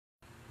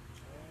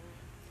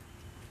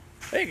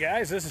Hey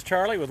guys, this is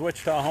Charlie with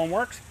Wichita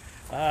Homeworks.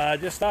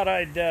 Just thought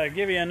I'd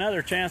give you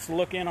another chance to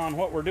look in on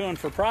what we're doing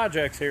for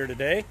projects here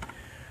today.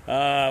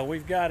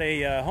 We've got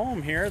a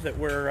home here that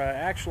we're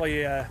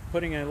actually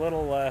putting a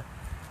little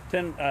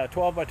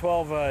 12 by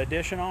 12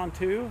 addition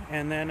onto,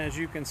 and then as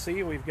you can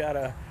see we've got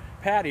a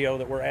patio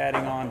that we're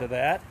adding onto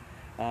that.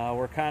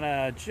 We're kind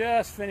of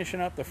just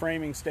finishing up the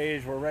framing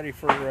stage. We're ready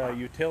for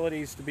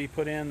utilities to be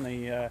put in,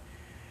 the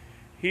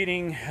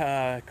heating,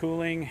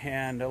 cooling,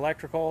 and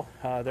electrical.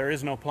 There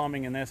is no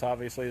plumbing in this,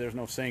 obviously. There's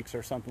no sinks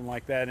or something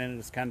like that in it.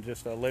 It's kind of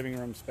just a living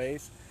room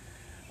space.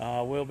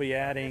 We'll be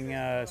adding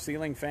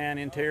ceiling fan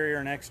interior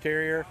and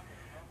exterior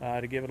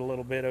to give it a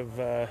little bit of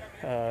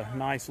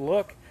nice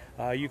look.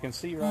 You can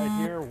see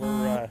right here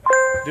we're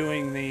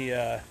doing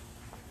the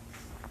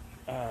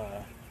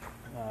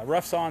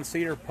rough sawn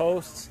cedar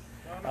posts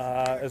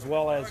as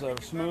well as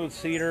a smooth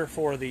cedar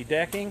for the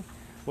decking,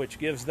 which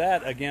gives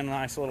that, again, a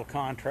nice little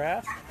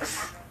contrast.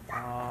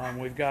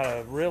 We've got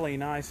a really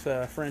nice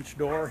French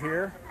door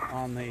here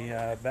on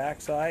the back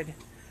side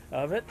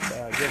of it.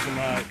 Gives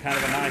them kind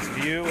of a nice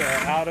view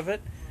out of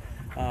it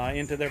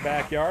into their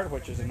backyard,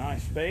 which is a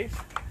nice space.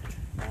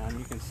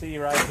 You can see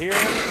right here,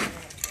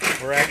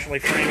 we're actually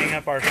framing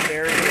up our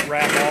stairs that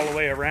wrap all the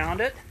way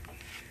around it.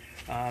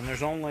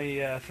 There's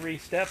only 3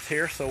 steps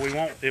here, so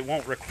it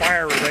won't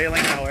require a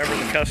railing, however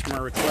the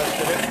customer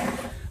requested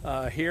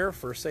it here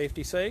for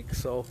safety's sake.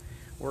 So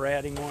we're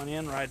adding one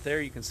in right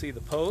there. You can see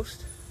the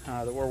post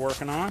that we're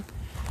working on.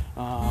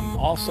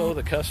 Also,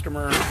 the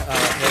customer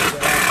has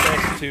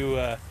access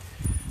to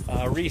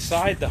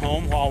re-side the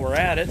home while we're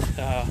at it.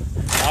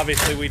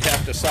 Obviously, we'd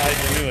have to side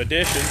the new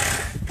addition.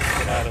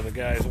 Get out of the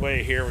guy's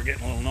way here. We're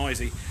getting a little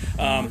noisy.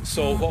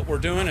 So what we're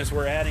doing is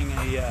we're adding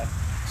a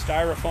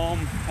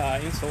styrofoam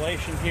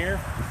insulation here.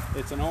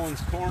 It's an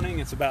Owens Corning.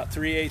 It's about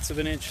 3/8 of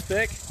an inch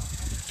thick.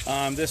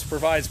 This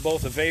provides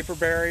both a vapor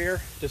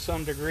barrier to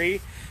some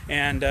degree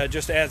and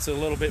just adds a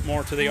little bit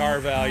more to the R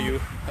value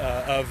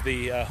of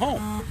the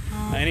home.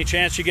 Any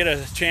chance you get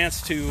a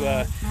chance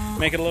to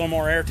make it a little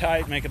more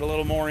airtight, make it a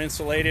little more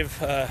insulative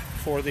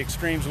for the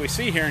extremes we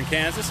see here in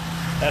Kansas,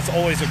 that's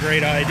always a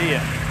great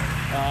idea.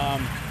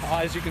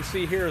 As you can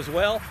see here as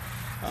well,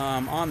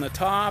 on the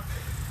top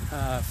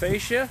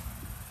fascia,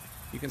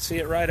 you can see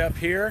it right up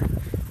here,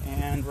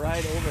 and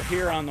right over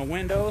here on the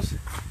windows,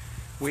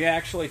 we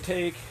actually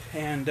take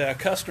and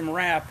custom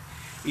wrap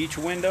each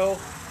window,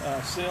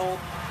 sill,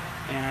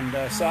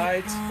 and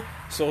sides,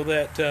 so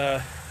that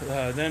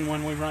then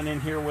when we run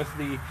in here with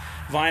the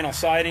vinyl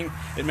siding,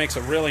 it makes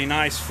a really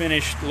nice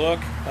finished look.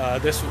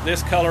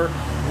 This color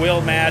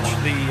will match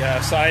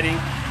the siding.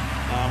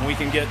 We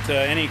can get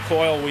any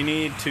coil we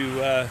need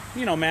to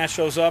match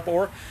those up,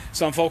 or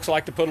some folks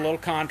like to put a little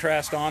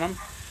contrast on them.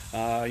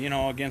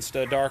 Against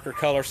a darker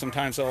color,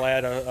 sometimes they'll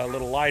add a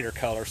little lighter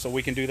color, so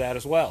we can do that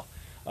as well.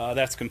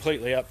 That's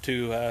completely up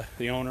to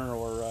the owner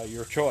or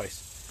your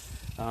choice.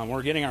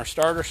 We're getting our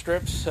starter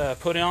strips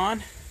put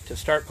on to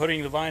start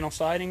putting the vinyl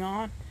siding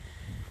on.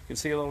 You can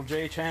see a little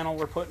J channel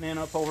we're putting in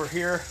up over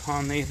here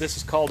on this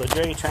is called a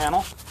J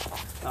channel,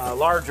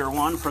 larger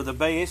one for the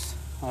base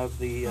of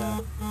the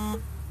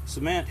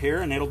cement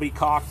here, and it'll be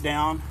caulked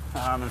down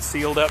and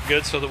sealed up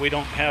good so that we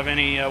don't have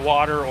any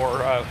water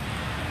or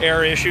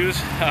air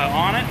issues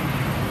on it.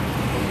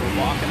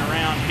 We're walking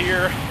around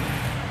here.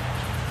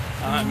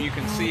 You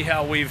can see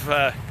how we've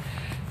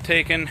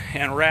taken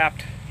and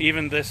wrapped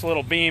even this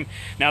little beam.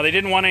 Now, they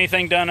didn't want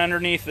anything done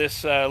underneath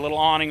this little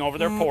awning over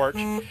their porch,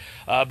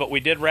 but we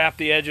did wrap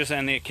the edges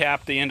and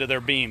cap the end of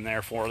their beam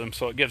there for them,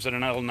 so it gives it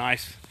another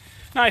nice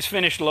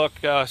finished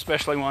look,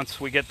 especially once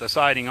we get the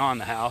siding on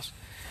the house.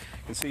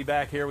 You can see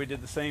back here we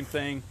did the same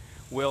thing.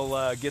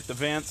 We'll get the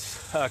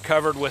vents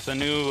covered with a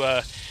new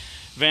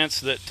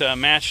vents that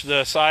match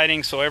the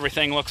siding, so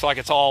everything looks like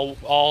it's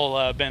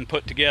all been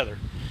put together.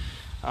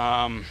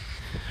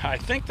 I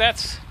think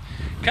that's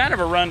kind of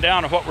a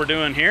rundown of what we're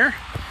doing here.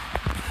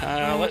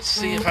 Let's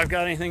see if I've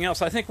got anything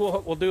else. I think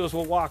what we'll do is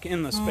we'll walk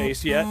in the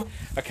space yet.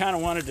 I kind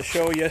of wanted to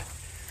show you.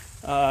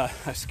 I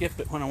skipped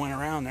it when I went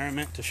around there. I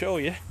meant to show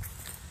you.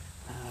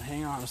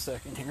 Hang on a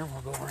second here.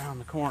 We'll go around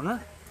the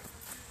corner.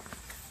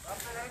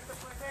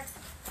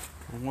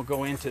 And we'll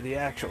go into the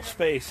actual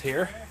space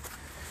here.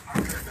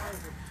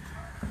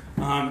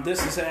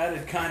 This is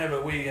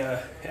added we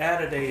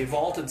added a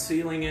vaulted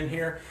ceiling in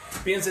here.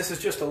 Being this is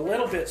just a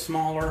little bit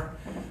smaller,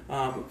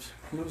 oops,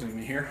 losing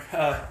me here.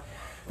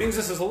 Being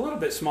this is a little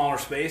bit smaller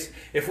space,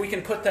 if we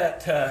can put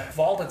that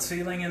vaulted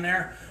ceiling in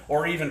there,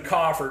 or even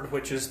coffered,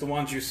 which is the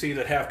ones you see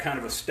that have kind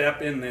of a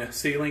step in the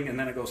ceiling and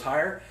then it goes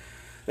higher,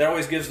 that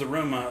always gives the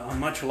room a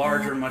much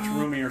larger, much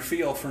roomier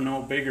feel for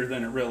no bigger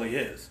than it really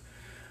is.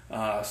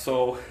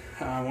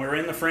 We're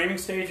in the framing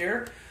stage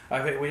here.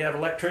 We have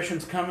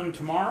electricians coming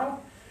tomorrow.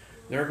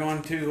 They're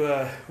going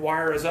to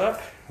wire us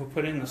up. We'll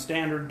put in the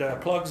standard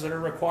plugs that are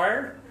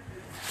required,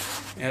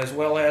 as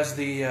well as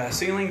the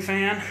ceiling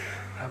fan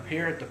up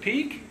here at the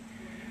peak,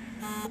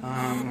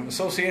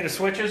 associated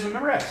switches, and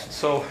the rest.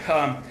 So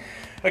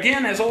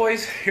again, as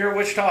always, here at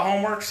Wichita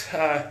Homeworks,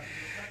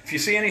 if you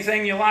see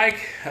anything you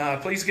like,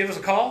 please give us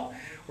a call.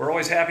 we're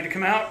always happy to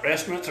come out.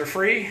 Estimates are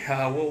free.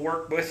 We'll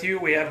work with you.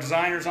 We have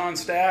designers on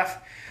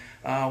staff.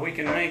 We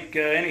can make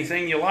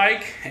anything you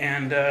like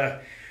and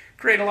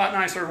create a lot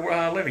nicer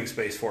living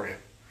space for you.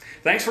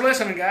 Thanks for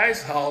listening,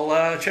 guys.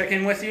 I'll check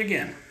in with you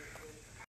again.